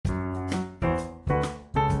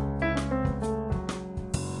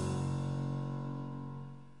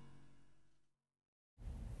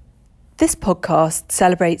This podcast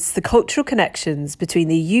celebrates the cultural connections between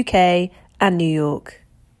the UK and New York.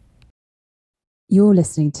 You're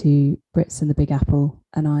listening to Brits and the Big Apple,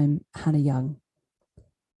 and I'm Hannah Young.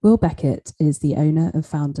 Will Beckett is the owner and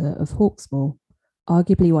founder of Hawksmoor,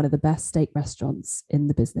 arguably one of the best steak restaurants in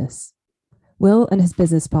the business. Will and his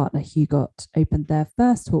business partner Hugh Gott opened their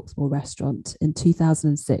first Hawksmoor restaurant in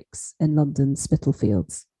 2006 in London's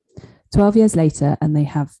Spitalfields. 12 years later, and they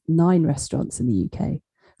have 9 restaurants in the UK,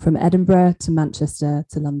 from Edinburgh to Manchester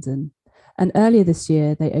to London. And earlier this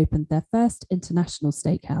year, they opened their first international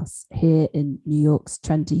steakhouse here in New York's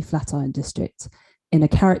trendy Flatiron district in a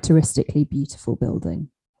characteristically beautiful building.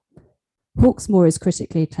 Hawksmoor is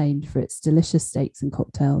critically acclaimed for its delicious steaks and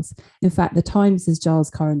cocktails. In fact, the Times' Giles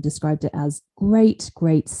Curran described it as great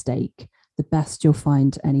steak, the best you'll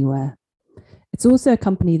find anywhere. It's also a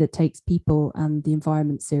company that takes people and the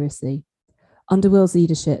environment seriously. Under Will's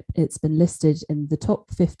leadership, it's been listed in the top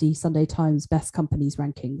 50 Sunday Times Best Companies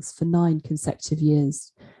rankings for 9 consecutive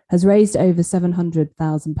years, has raised over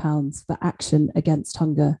 £700,000 for action against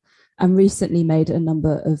hunger, and recently made a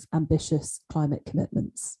number of ambitious climate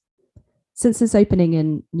commitments. Since its opening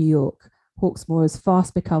in New York, Hawksmoor has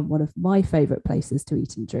fast become one of my favourite places to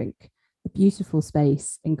eat and drink. A beautiful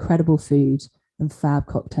space, incredible food, and fab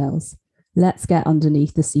cocktails. Let's get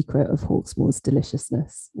underneath the secret of Hawksmoor's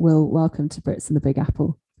deliciousness. Will, welcome to Brits and the Big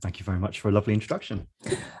Apple. Thank you very much for a lovely introduction.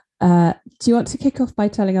 Do you want to kick off by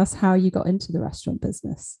telling us how you got into the restaurant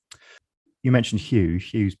business? You mentioned Hugh.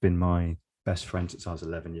 Hugh's been my best friend since I was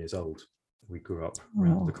 11 years old. We grew up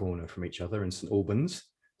around the corner from each other in St Albans,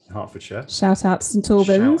 Hertfordshire. Shout out to St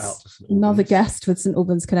Albans. Another guest with St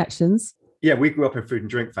Albans connections. Yeah, we grew up in food and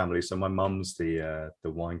drink family. So my mum's the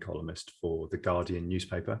wine columnist for the Guardian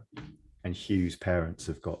newspaper. And Hugh's parents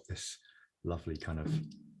have got this lovely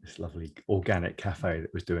organic cafe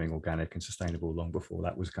that was doing organic and sustainable long before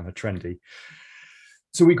that was kind of trendy.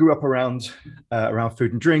 So we grew up around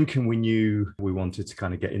food and drink, and we knew we wanted to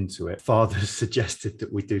kind of get into it. Father suggested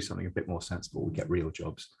that we do something a bit more sensible, we get real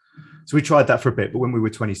jobs. So we tried that for a bit, but when we were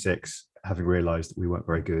 26, having realized that we weren't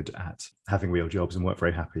very good at having real jobs and weren't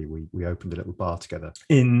very happy, we opened a little bar together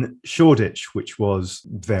in Shoreditch, which was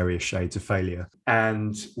various shades of failure.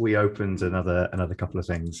 And we opened another couple of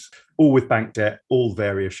things, all with bank debt, all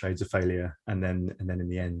various shades of failure. And then in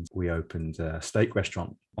the end, we opened a steak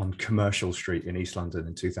restaurant on Commercial Street in East London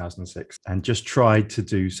in 2006, and just tried to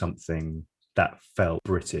do something that felt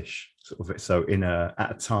British, sort of. So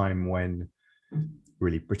at a time when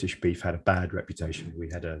really British beef had a bad reputation. We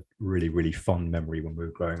had a really, really fond memory when we were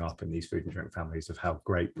growing up in these food and drink families of how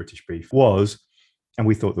great British beef was. And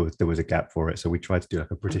we thought there was a gap for it. So we tried to do like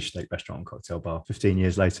a British steak restaurant and cocktail bar. 15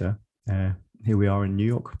 years later, here we are in New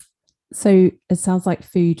York. So it sounds like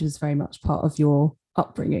food was very much part of your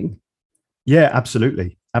upbringing. Yeah,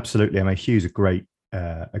 absolutely. Absolutely. I mean, Hugh's a great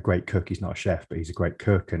cook. He's not a chef, but he's a great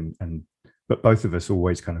cook. But both of us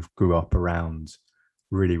always kind of grew up around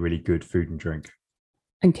really, really good food and drink.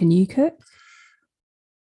 And can you cook?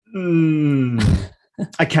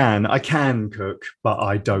 I can cook, but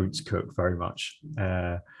I don't cook very much.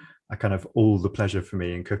 All the pleasure for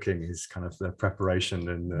me in cooking is kind of the preparation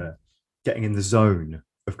and getting in the zone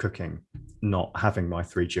of cooking, not having my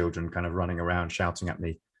 3 children kind of running around shouting at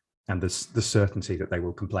me, and the certainty that they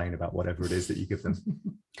will complain about whatever it is that you give them.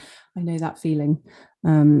 I know that feeling.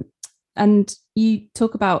 And you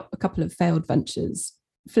talk about a couple of failed ventures.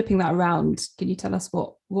 Flipping that around, can you tell us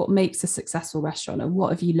what makes a successful restaurant, and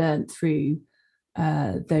what have you learned through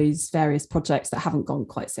those various projects that haven't gone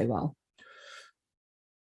quite so well?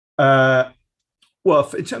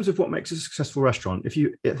 Well, in terms of what makes a successful restaurant, if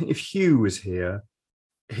Hugh was here,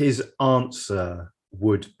 his answer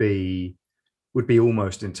would be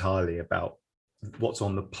almost entirely about what's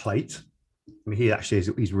on the plate. I mean,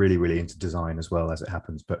 he's really, really into design as well, as it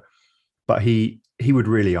happens, but he would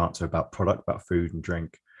really answer about product, about food and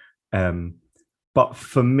drink. But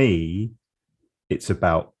for me, it's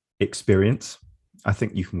about experience. I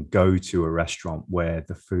think you can go to a restaurant where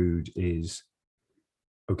the food is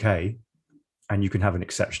okay and you can have an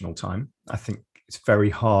exceptional time. I think it's very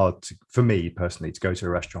hard for me personally to go to a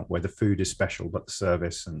restaurant where the food is special, but the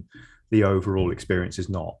service and the overall experience is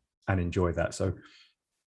not, and enjoy that. So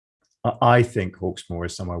I think Hawksmoor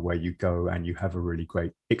is somewhere where you go and you have a really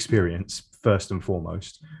great experience first and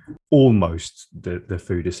foremost. Almost the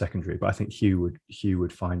food is secondary, but I think Hugh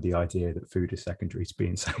would find the idea that food is secondary to be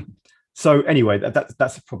insane. So anyway,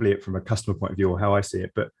 that's probably it from a customer point of view, or how I see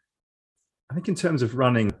it. But I think in terms of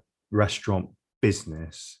running restaurant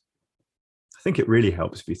business, I think it really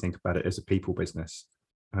helps if you think about it as a people business.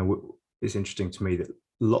 It's interesting to me that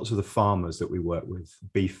lots of the farmers that we work with,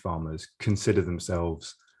 beef farmers, consider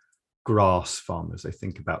themselves grass farmers. They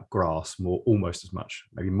think about grass almost as much,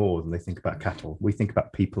 maybe more than they think about cattle. We think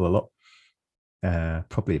about people a lot.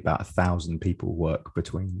 Probably about 1,000 people work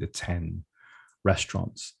between the 10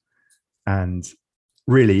 restaurants. And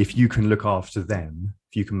really, if you can look after them,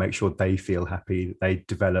 if you can make sure they feel happy, that they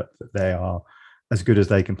develop, that they are as good as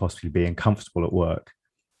they can possibly be and comfortable at work,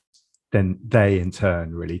 then they in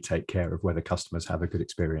turn really take care of whether customers have a good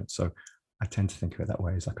experience. So I tend to think of it that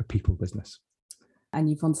way, as like a people business. And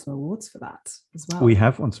you've won some awards for that as well. We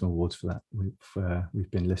have won some awards for that.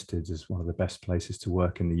 We've been listed as one of the best places to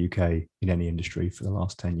work in the UK in any industry for the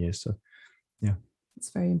last 10 years. So yeah,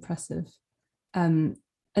 it's very impressive. And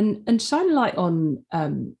shine a light on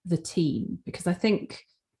the team, because I think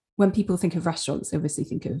when people think of restaurants, they obviously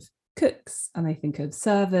think of cooks and they think of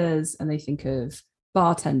servers and they think of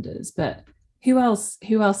bartenders, but who else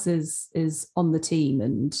is on the team,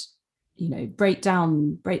 and break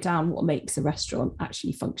down what makes a restaurant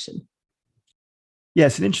actually function? Yeah,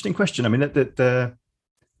 it's an interesting question. I mean,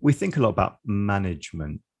 we think a lot about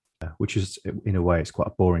management, which is, in a way, it's quite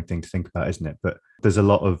a boring thing to think about, isn't it? But there's a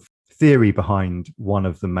lot of theory behind one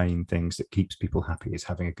of the main things that keeps people happy is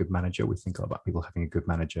having a good manager. We think a lot about people having a good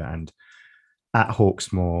manager, and at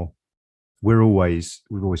Hawksmoor, we've always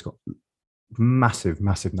got massive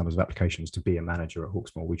numbers of applications to be a manager at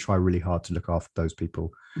Hawksmoor. We try really hard to look after those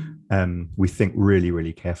people. We think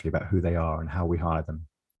really carefully about who they are and how we hire them,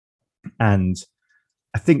 and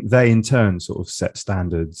I think they in turn sort of set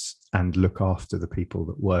standards and look after the people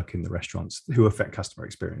that work in the restaurants who affect customer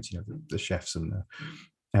experience, the chefs and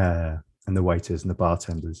the waiters and the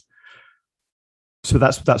bartenders. So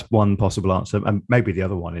that's one possible answer, and maybe the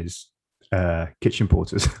other one is kitchen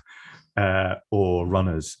porters or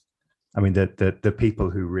runners. I mean, the people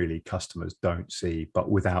who really customers don't see,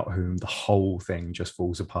 but without whom the whole thing just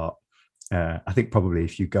falls apart. I think probably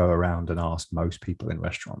if you go around and ask most people in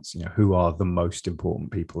restaurants, who are the most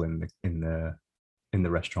important people in the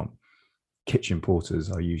restaurant, kitchen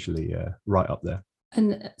porters are usually right up there.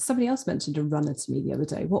 And somebody else mentioned a runner to me the other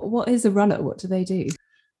day. What is a runner? What do they do?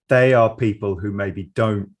 They are people who maybe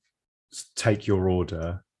don't take your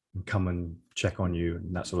order and come and check on you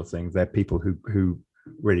and that sort of thing. They're people who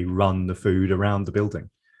really run the food around the building.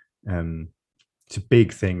 It's a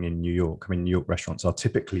big thing in New York. I mean, New York restaurants are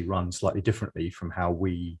typically run slightly differently from how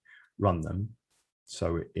we run them.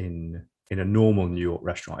 So in a normal New York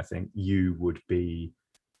restaurant, I think you would be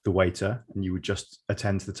the waiter and you would just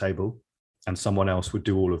attend to the table, and someone else would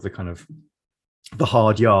do all of the kind of the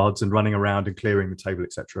hard yards and running around and clearing the table,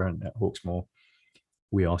 etc. And at Hawksmoor,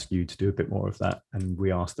 we ask you to do a bit more of that, and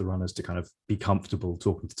we ask the runners to kind of be comfortable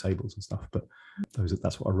talking to tables and stuff. But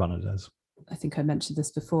that's what a runner does. I think I mentioned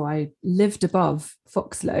this before. I lived above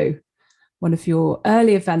Foxlow, one of your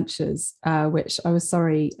earlier ventures, which I was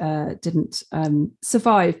sorry didn't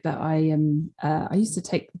survive. But I used to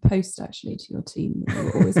take the post actually to your team. They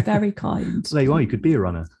were always very kind. So there you are. You could be a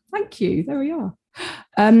runner. Thank you. There we are.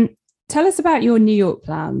 Tell us about your New York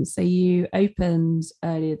plans. So you opened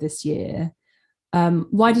earlier this year.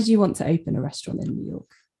 Why did you want to open a restaurant in New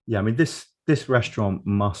York? Yeah, I mean, this restaurant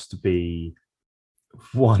must be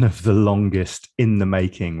one of the longest in the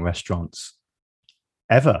making restaurants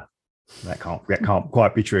ever. That can't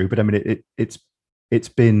quite be true, but I mean, it's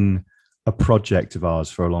been a project of ours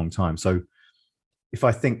for a long time. So if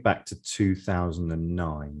I think back to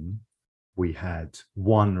 2009, we had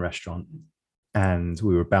one restaurant and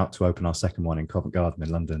we were about to open our second one in Covent Garden in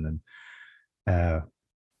London, and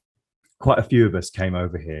quite a few of us came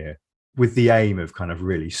over here with the aim of kind of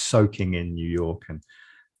really soaking in New York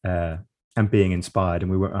and being inspired. And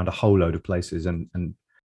we went around a whole load of places. And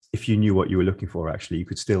if you knew what you were looking for, actually, you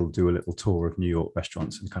could still do a little tour of New York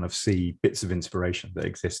restaurants and kind of see bits of inspiration that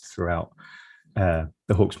exist throughout the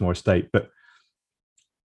Hawksmoor estate. But,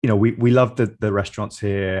 we loved the restaurants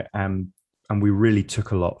here, and we really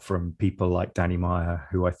took a lot from people like Danny Meyer,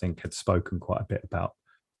 who I think had spoken quite a bit about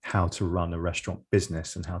how to run a restaurant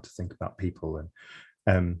business and how to think about people.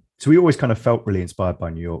 And so we always kind of felt really inspired by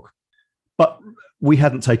New York, but we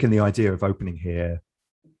hadn't taken the idea of opening here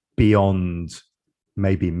beyond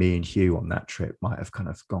maybe me and Hugh on that trip might have kind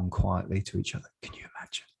of gone quietly to each other. Can you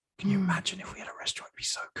imagine if we had a restaurant? It'd be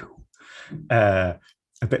so cool. A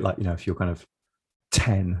bit like, if you're kind of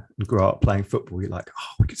 10 and grow up playing football, you're like,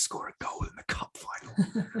 oh, we could score a goal in the cup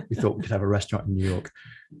final. We thought we could have a restaurant in New York.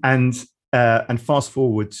 And fast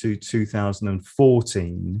forward to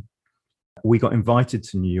 2014, we got invited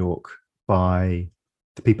to New York by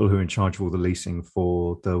the people who are in charge of all the leasing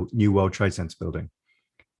for the new World Trade Center building.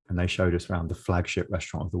 And they showed us around the flagship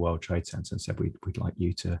restaurant of the World Trade Center and said, we'd like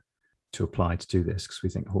you to apply to do this because we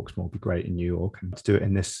think Hawksmoor would be great in New York and to do it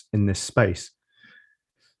in this space.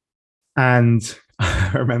 And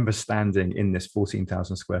I remember standing in this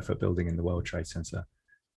 14,000 square foot building in the World Trade Center.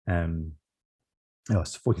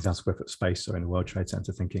 It's 14,000 square foot space, so in the World Trade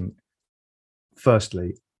Center, thinking,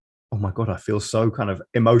 firstly, oh my God, I feel so kind of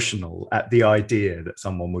emotional at the idea that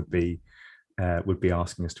someone would be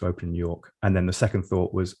asking us to open in New York. And then the second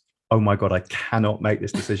thought was, oh my God, I cannot make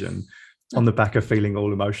this decision on the back of feeling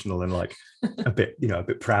all emotional and like a bit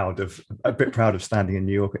proud of standing in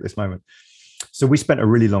New York at this moment. So we spent a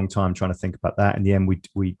really long time trying to think about that. In the end,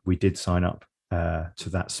 we did sign up to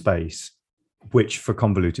that space, which for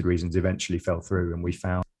convoluted reasons eventually fell through, and we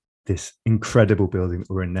found this incredible building that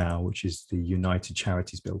we're in now, which is the United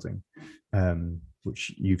Charities building,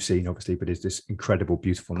 which you've seen obviously, but is this incredible,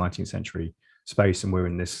 beautiful 19th century space. And we're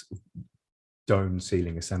in this dome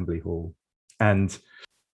ceiling assembly hall. And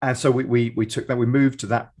so we took that, we moved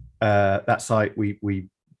to that site, we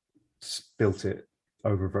built it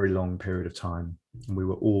over a very long period of time, and we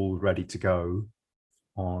were all ready to go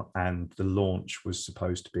on, and the launch was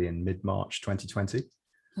supposed to be in mid-March 2020.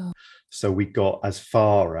 Oh. So we got as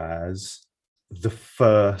far as the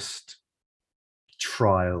first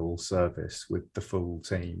trial service with the full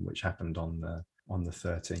team, which happened on the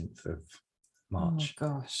 13th of March. Oh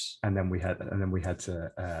gosh. And then we had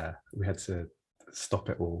to stop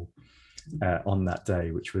it all on that day,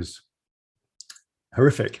 which was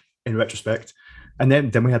horrific in retrospect. And then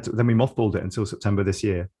we mothballed it until September this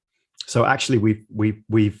year. So actually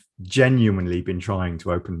we've genuinely been trying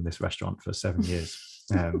to open this restaurant for 7 years,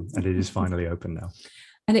 and it is finally open now.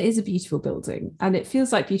 And it is a beautiful building, and it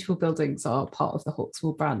feels like beautiful buildings are part of the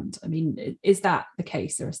Hawksmoor brand. I mean, is that the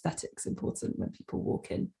case? Are aesthetics important when people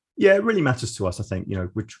walk in? Yeah, it really matters to us, I think,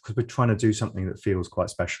 because we're trying to do something that feels quite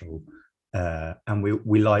special. And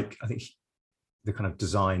we like, I think, the kind of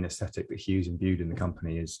design aesthetic that Hugh's imbued in the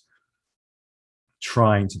company is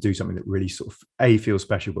trying to do something that really sort of A, feels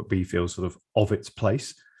special, but B, feels sort of its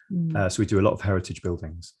place. So we do a lot of heritage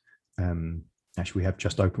buildings. Actually, we have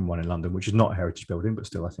just opened one in London, which is not a heritage building, but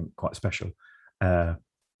still, I think, quite special.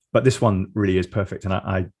 But this one really is perfect. And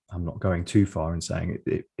I'm not going too far in saying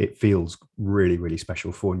it feels really, really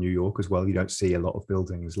special for New York as well. You don't see a lot of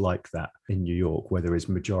buildings like that in New York, where there is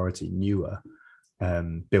majority newer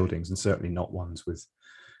buildings, and certainly not ones with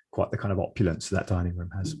quite the kind of opulence that dining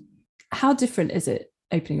room has. How different is it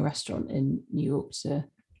opening a restaurant in New York to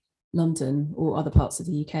London or other parts of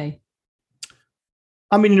the UK?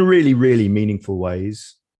 I mean, in really, really meaningful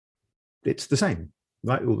ways, it's the same,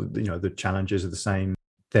 right? The challenges are the same.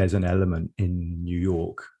 There's an element in New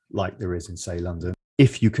York, like there is in, say, London.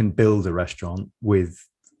 If you can build a restaurant with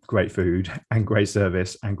great food and great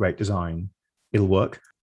service and great design, it'll work.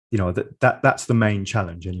 That's the main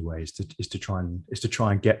challenge anyway, is to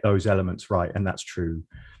try and get those elements right. And that's true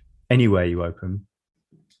anywhere you open.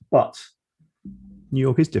 But New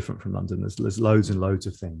York is different from London. There's loads and loads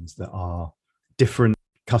of things that are different.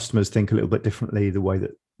 Customers think a little bit differently. The way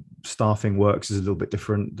that staffing works is a little bit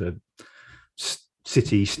different. The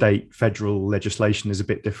city, state, federal legislation is a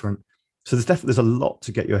bit different. So there's a lot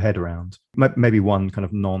to get your head around. Maybe one kind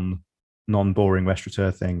of non-boring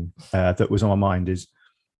restaurateur thing that was on my mind is,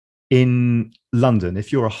 in London,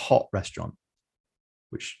 if you're a hot restaurant,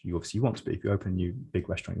 which you obviously want to be, if you open a new big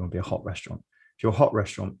restaurant, you want to be a hot restaurant. If you're a hot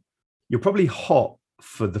restaurant, you're probably hot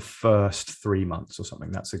for the first 3 months or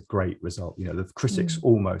something. That's a great result. The critics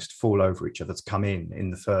almost fall over each other to come in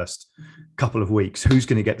the first couple of weeks. Who's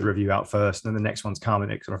going to get the review out first? And then the next one's coming.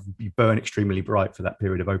 It sort of, you burn extremely bright for that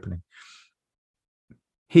period of opening.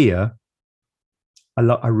 Here,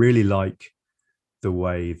 I really like the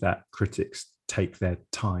way that critics take their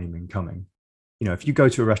time in coming. If you go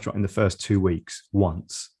to a restaurant in the first 2 weeks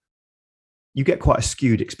once, you get quite a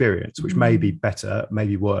skewed experience, which may be better,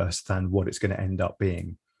 maybe worse than what it's going to end up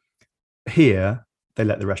being. Here, they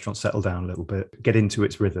let the restaurant settle down a little bit, get into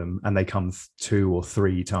its rhythm, and they come 2 or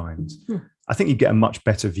 3 times. I think you get a much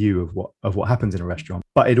better view of what happens in a restaurant.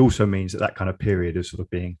 But it also means that kind of period of sort of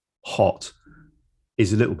being hot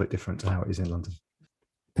is a little bit different to how it is in London.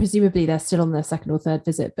 Presumably they're still on their second or third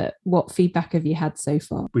visit, but what feedback have you had so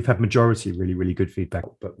far? We've had majority really, really good feedback,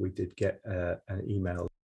 but we did get an email,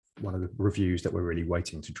 one of the reviews that we're really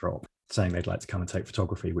waiting to drop, saying they'd like to come and take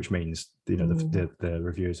photography, which means the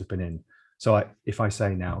reviewers have been in. So if I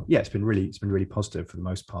say now, yeah, it's been really positive for the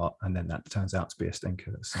most part, and then that turns out to be a stinker,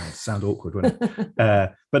 that sound awkward, wouldn't it?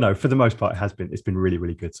 But no, for the most part, it's been really,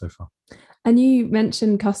 really good so far. And you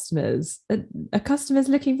mentioned customers. Are customers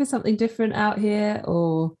looking for something different out here,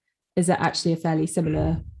 or is it actually a fairly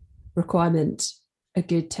similar requirement? A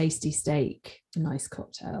good tasty steak, a nice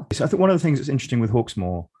cocktail. So I think one of the things that's interesting with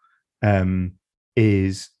Hawksmoor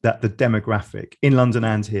is that the demographic in London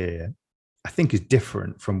and here, I think, is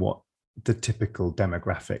different from what the typical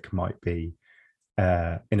demographic might be in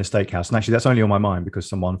a steakhouse. And actually, that's only on my mind because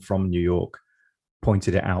someone from New York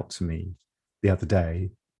pointed it out to me the other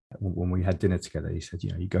day when we had dinner together. He said,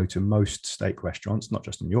 you go to most steak restaurants, not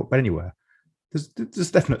just in New York, but anywhere.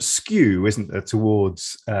 There's definite skew, isn't there,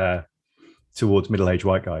 towards middle-aged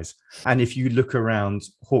white guys. And if you look around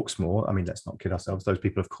Hawksmoor, I mean, let's not kid ourselves, those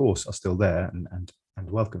people, of course, are still there and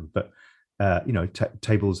welcome. But,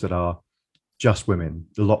 tables that are just women,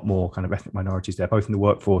 a lot more kind of ethnic minorities there, both in the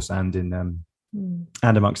workforce and in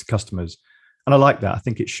and amongst the customers. And I like that. I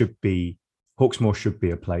think Hawksmoor should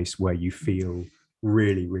be a place where you feel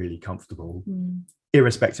really, really comfortable,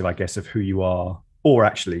 irrespective, I guess, of who you are, or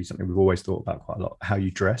actually something we've always thought about quite a lot, how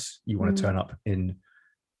you dress. You want to turn up in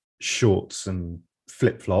shorts and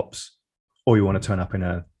flip-flops, or you want to turn up in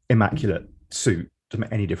an immaculate suit. Doesn't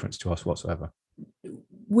make any difference to us whatsoever.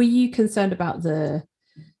 Were you concerned about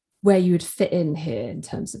where you would fit in here in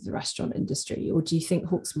terms of the restaurant industry, or do you think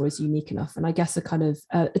Hawksmoor is unique enough? And I guess a kind of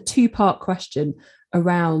a two-part question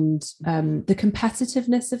around the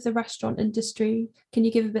competitiveness of the restaurant industry. Can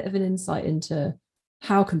you give a bit of an insight into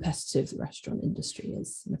how competitive the restaurant industry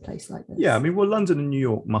is in a place like this? Yeah, I mean, well, London and New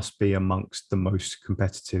York must be amongst the most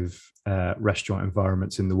competitive restaurant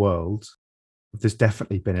environments in the world. There's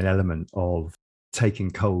definitely been an element of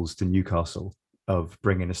taking Coles to Newcastle, of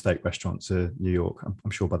bringing a steak restaurant to New York. I'm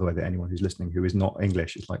sure, by the way, that anyone who's listening who is not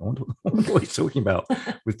English is like, I wonder what he's talking about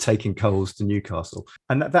with taking Coles to Newcastle.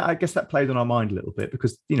 And that I guess that played on our mind a little bit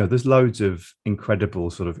because, there's loads of incredible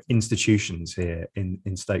sort of institutions here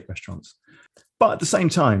in steak restaurants. But at the same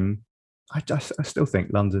time, I still think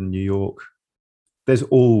London, New York, there's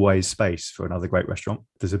always space for another great restaurant.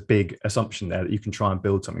 There's a big assumption there that you can try and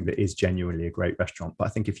build something that is genuinely a great restaurant. But I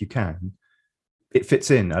think if you can, it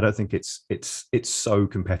fits in. I don't think it's so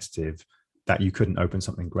competitive that you couldn't open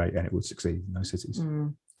something great and it would succeed in those cities.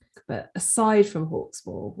 But aside from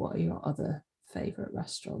Hawksmoor, what are your other favourite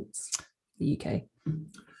restaurants in the UK?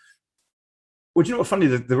 Well, do you know what's funny?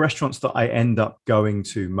 The restaurants that I end up going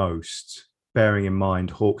to most, bearing in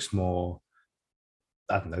mind Hawksmoor,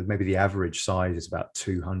 I don't know, maybe the average size is about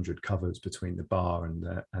 200 covers between the bar and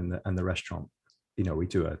the restaurant. We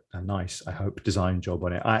do a nice, I hope, design job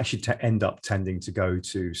on it. I actually end up tending to go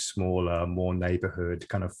to smaller, more neighborhood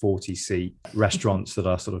kind of 40-seat restaurants that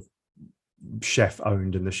are sort of chef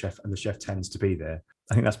owned, and the chef tends to be there.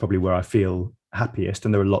 I think that's probably where I feel happiest.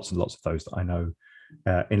 And there are lots and lots of those that I know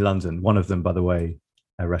in London. One of them, by the way,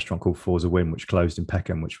 a restaurant called Forza Wynn, which closed in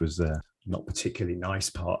Peckham, which was not particularly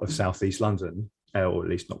nice part of Southeast London, or at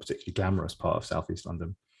least not particularly glamorous part of Southeast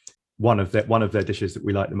London. One of their dishes that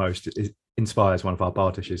we like the most inspires one of our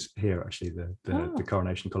bar dishes here, actually, the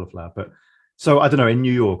coronation cauliflower. But so I don't know, in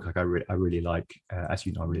New York, like I really like, as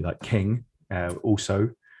you know, I really like King. Also,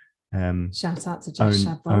 shout out to Jess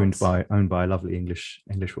Shadbolt. owned by a lovely English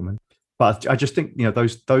woman. But I just think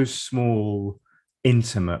those small,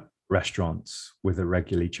 intimate restaurants with a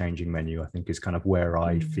regularly changing menu, I think, is kind of where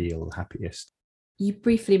I feel happiest. You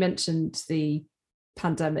briefly mentioned the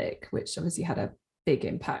pandemic, which obviously had a big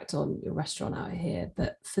impact on your restaurant out here,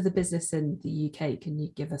 but for the business in the UK, can you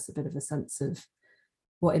give us a bit of a sense of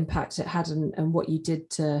what impact it had and what you did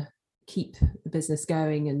to keep the business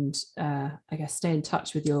going and I guess stay in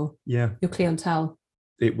touch with your clientele?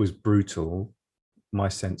 It was brutal. My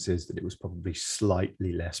sense is that it was probably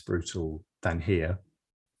slightly less brutal than here,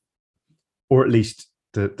 or at least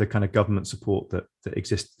the kind of government support that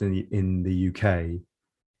existed in the UK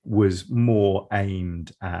was more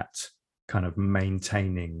aimed at kind of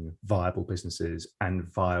maintaining viable businesses and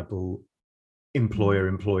viable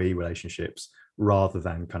employer-employee relationships, rather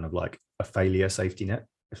than kind of like a failure safety net,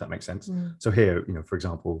 if that makes sense. So here, for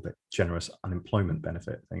example, the generous unemployment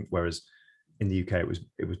benefit thing, whereas in the UK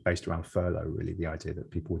it was based around furlough, really, the idea that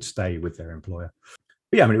people would stay with their employer.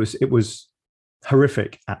 But yeah, I mean, it was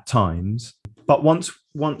horrific at times, but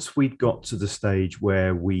once we'd got to the stage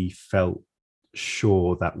where we felt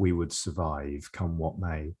sure that we would survive come what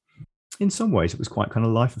may, in some ways it was quite kind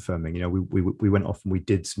of life affirming. We went off and we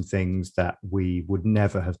did some things that we would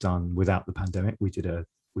never have done without the pandemic. We did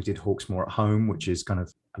Hawksmoor at home, which is kind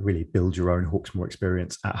of really build your own Hawksmoor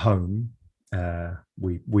experience at home.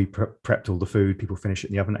 We prepped all the food. People finish it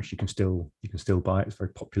in the oven. Actually, you can still buy it. It's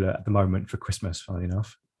very popular at the moment for Christmas, funnily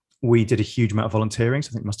enough. We did a huge amount of volunteering. So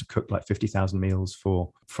I think we must have cooked like 50,000 meals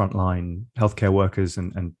for frontline healthcare workers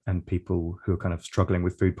and people who are kind of struggling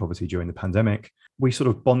with food poverty during the pandemic. We sort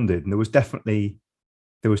of bonded, and there was definitely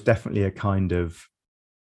a kind of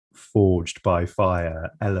forged by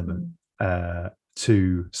fire element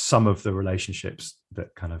to some of the relationships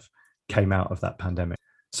that kind of came out of that pandemic.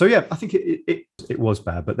 So yeah, I think it was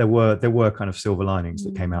bad, but there were kind of silver linings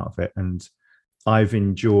that came out of it, and I've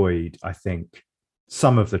enjoyed, I think,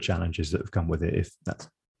 some of the challenges that have come with it, if that's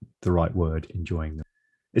the right word, enjoying them.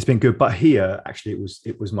 It's been good, but here actually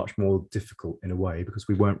it was much more difficult in a way, because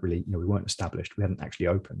we weren't really, we weren't established. We hadn't actually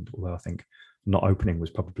opened, although I think not opening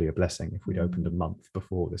was probably a blessing. If we'd opened a month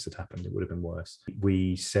before this had happened, it would have been worse.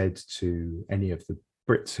 We said to any of the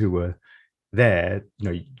Brits who were there,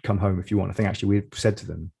 you come home if you want. I think actually we said to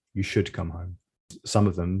them, you should come home. Some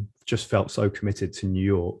of them just felt so committed to New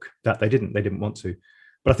York that they didn't want to.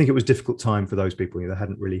 But I think it was a difficult time for those people. They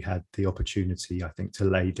hadn't really had the opportunity, I think, to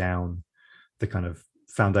lay down the kind of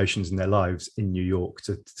foundations in their lives in New York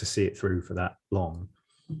to see it through for that long.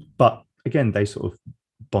 But again, they sort of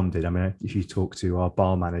bonded. I mean, if you talk to our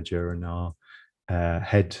bar manager and our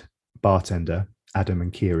head bartender, Adam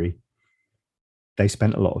and Kiri, they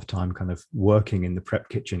spent a lot of time kind of working in the prep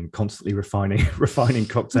kitchen, constantly refining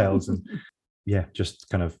cocktails, and just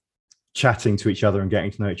kind of chatting to each other and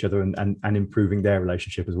getting to know each other, and improving their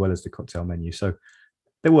relationship as well as the cocktail menu. So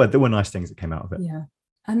there were nice things that came out of it. Yeah.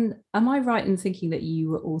 And am I right in thinking that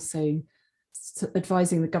you were also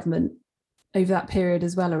advising the government over that period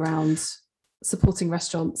as well around supporting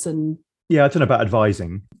restaurants? And yeah, I don't know about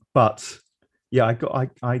advising, but yeah,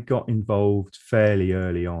 I got involved fairly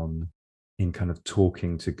early on in kind of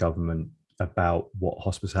talking to government about what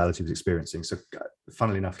hospitality was experiencing. So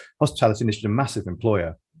funnily enough, hospitality industry is a massive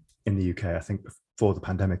employer in the UK. I think before the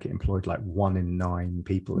pandemic, it employed like 1 in 9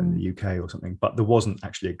 people in the UK or something, but there wasn't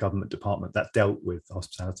actually a government department that dealt with the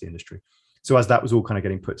hospitality industry. So as that was all kind of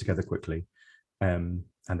getting put together quickly, and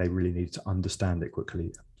they really needed to understand it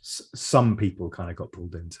quickly, some people kind of got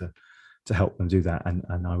pulled in to help them do that.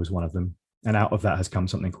 And I was one of them. And out of that has come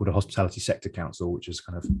something called a Hospitality Sector Council, which has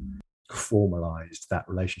kind of formalized that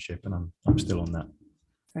relationship. And I'm still on that.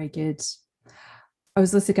 Very good. I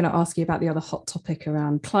was also going to ask you about the other hot topic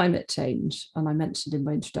around climate change. And I mentioned in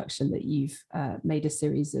my introduction that you've made a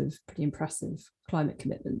series of pretty impressive climate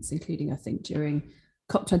commitments, including, I think, during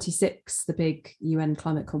COP26, the big UN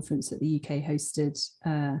climate conference that the UK hosted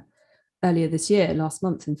earlier this year, last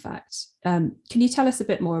month, in fact. Can you tell us a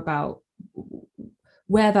bit more about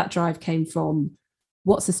where that drive came from,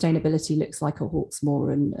 what sustainability looks like at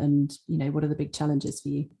Hawksmoor, and what are the big challenges for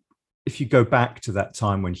you? If you go back to that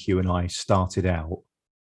time when Hugh and I started out,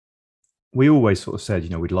 we always sort of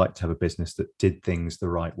said, we'd like to have a business that did things the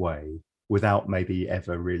right way without maybe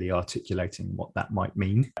ever really articulating what that might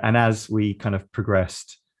mean. And as we kind of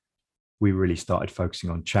progressed, we really started focusing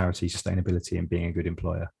on charity, sustainability, and being a good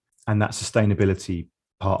employer. And that sustainability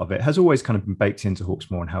part of it has always kind of been baked into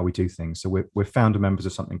Hawksmoor and how we do things. So we're founder members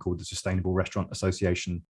of something called the Sustainable Restaurant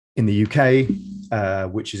Association in the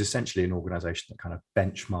UK, which is essentially an organisation that kind of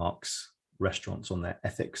benchmarks restaurants on their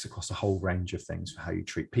ethics across a whole range of things, for how you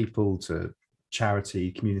treat people, to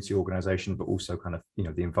charity, community organisation, but also kind of,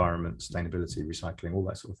 the environment, sustainability, recycling, all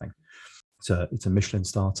that sort of thing. So it's a Michelin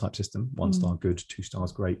star type system: 1 star good, 2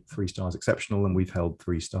 stars great, 3 stars exceptional. And we've held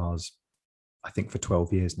 3 stars, I think, for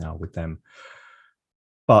 12 years now with them.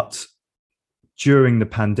 But during the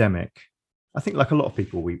pandemic, I think, like a lot of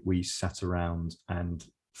people, we sat around and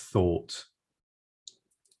thought,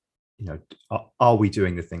 are we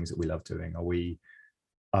doing the things that we love doing? Are we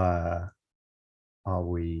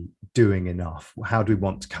doing enough? How do we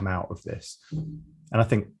want to come out of this? And I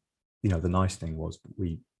think, the nice thing was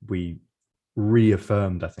we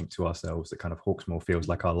reaffirmed, I think, to ourselves that kind of Hawksmoor feels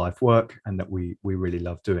like our life work, and that we really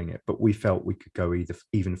love doing it. But we felt we could go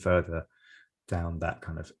even further down that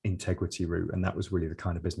kind of integrity route, and that was really the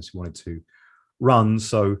kind of business we wanted to run.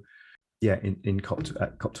 So yeah, at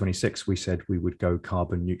COP26, we said we would go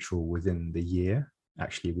carbon neutral within the year.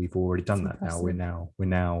 Actually, we've already done that now. We're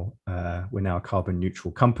now a carbon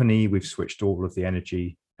neutral company. We've switched all of the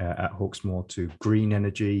energy at Hawksmoor to green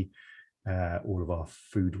energy. All of our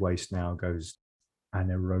food waste now goes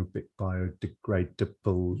anaerobic,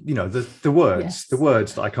 biodegradable. The words, yes. The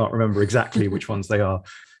words that I can't remember exactly which ones they are.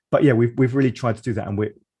 But yeah, we've really tried to do that, and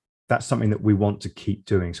that's something that we want to keep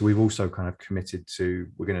doing. So we've also kind of committed to,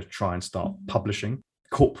 we're going to try and start publishing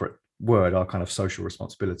corporate word, our kind of social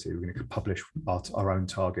responsibility. We're going to publish our own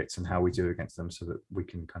targets and how we do against them, so that we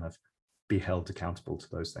can kind of be held accountable to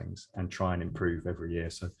those things and try and improve every year.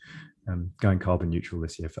 So going carbon neutral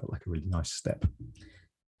this year felt like a really nice step.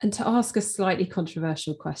 And to ask a slightly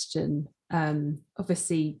controversial question,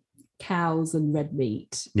 obviously cows and red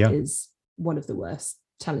meat is one of the worst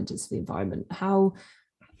challenges for the environment. How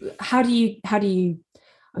do you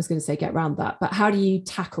I was going to say get around that, but how do you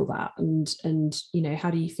tackle that, and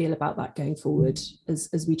how do you feel about that going forward,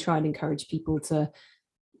 as we try and encourage people to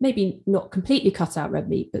maybe not completely cut out red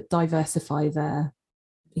meat, but diversify their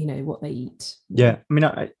what they eat. Yeah, I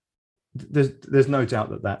mean, there's no doubt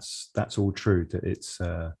that that's all true. That it's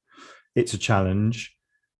a challenge.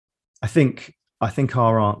 I think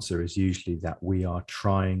our answer is usually that we're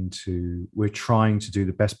trying to do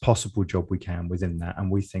the best possible job we can within that,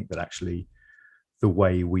 and we think that actually the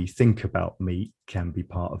way we think about meat can be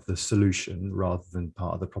part of the solution rather than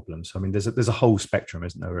part of the problem. So I mean, there's a whole spectrum,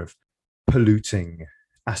 isn't there, of polluting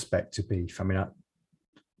aspect to beef. I mean,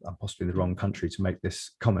 I'm possibly in the wrong country to make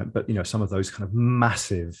this comment, but some of those kind of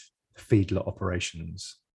massive feedlot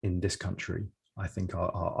operations in this country, I think,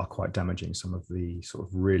 are quite damaging. Some of the sort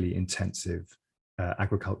of really intensive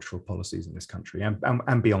agricultural policies in this country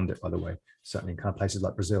and beyond it, by the way, certainly in kind of places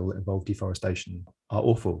like Brazil that involve deforestation, are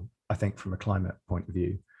awful, I think, from a climate point of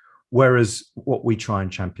view. Whereas what we try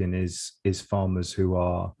and champion is farmers who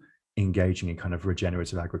are engaging in kind of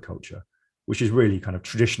regenerative agriculture, which is really kind of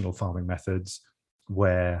traditional farming methods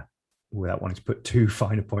where, without wanting to put too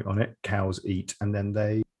fine a point on it, cows eat and then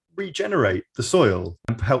they regenerate the soil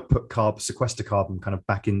and help sequester carbon kind of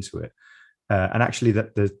back into it. And actually,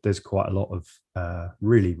 that there's quite a lot of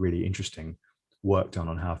really, really interesting work done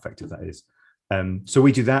on how effective that is. So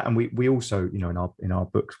we do that, and we also, in our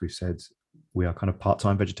books, we've said we are kind of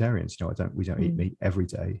part-time vegetarians. We don't eat meat every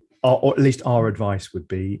day, or at least our advice would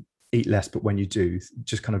be eat less, but when you do,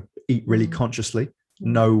 just kind of eat really consciously.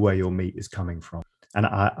 Know where your meat is coming from. And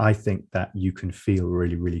I think that you can feel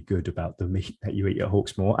really, really good about the meat that you eat at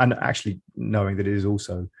Hawksmoor, and actually knowing that it is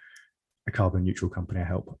also a carbon neutral company,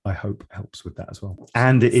 I hope helps with that as well.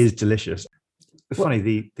 And it is delicious.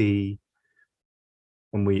 Funny,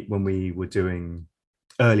 when we were doing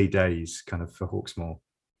early days kind of for Hawksmoor,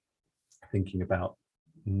 thinking about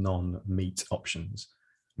non-meat options,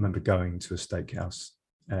 I remember going to a steakhouse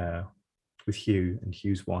with Hugh and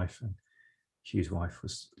Hugh's wife, and Hugh's wife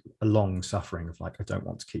was a long suffering of like, I don't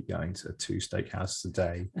want to keep going to 2 steakhouses a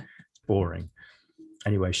day. It's boring.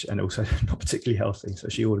 Anyway, and also not particularly healthy. So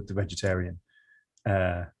she ordered the vegetarian,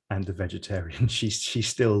 and the vegetarian, she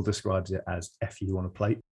still describes it as F you on a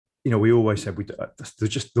plate. We always said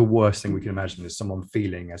just the worst thing we can imagine is someone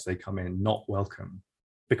feeling as they come in not welcome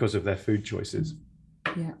because of their food choices.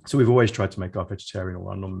 Yeah. So we've always tried to make our vegetarian or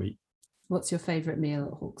our non-meat. What's your favourite meal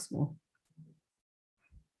at Hawksmoor?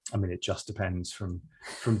 I mean, it just depends from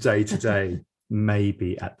day to day.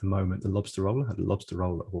 Maybe at the moment, the lobster roll. I had a lobster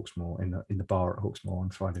roll at Hawksmoor in the bar at Hawksmoor on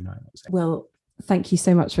Friday night. Well, thank you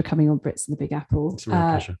so much for coming on Brits and the Big Apple. It's a real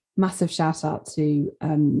pleasure. Massive shout out to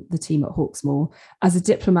the team at Hawksmoor. As a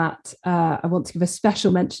diplomat, I want to give a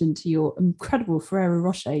special mention to your incredible Ferrero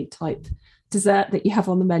Rocher type dessert that you have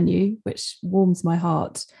on the menu, which warms my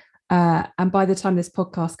heart. And by the time this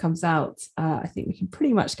podcast comes out, I think we can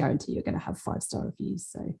pretty much guarantee you're going to have 5-star reviews.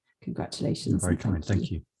 So congratulations. You're very kind.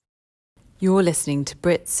 Thank you. You're listening to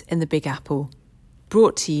Brits in the Big Apple,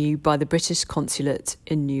 brought to you by the British Consulate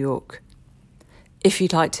in New York. If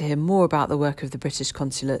you'd like to hear more about the work of the British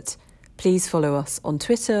Consulate, please follow us on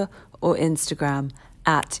Twitter or Instagram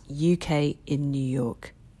at UK in New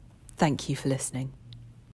York. Thank you for listening.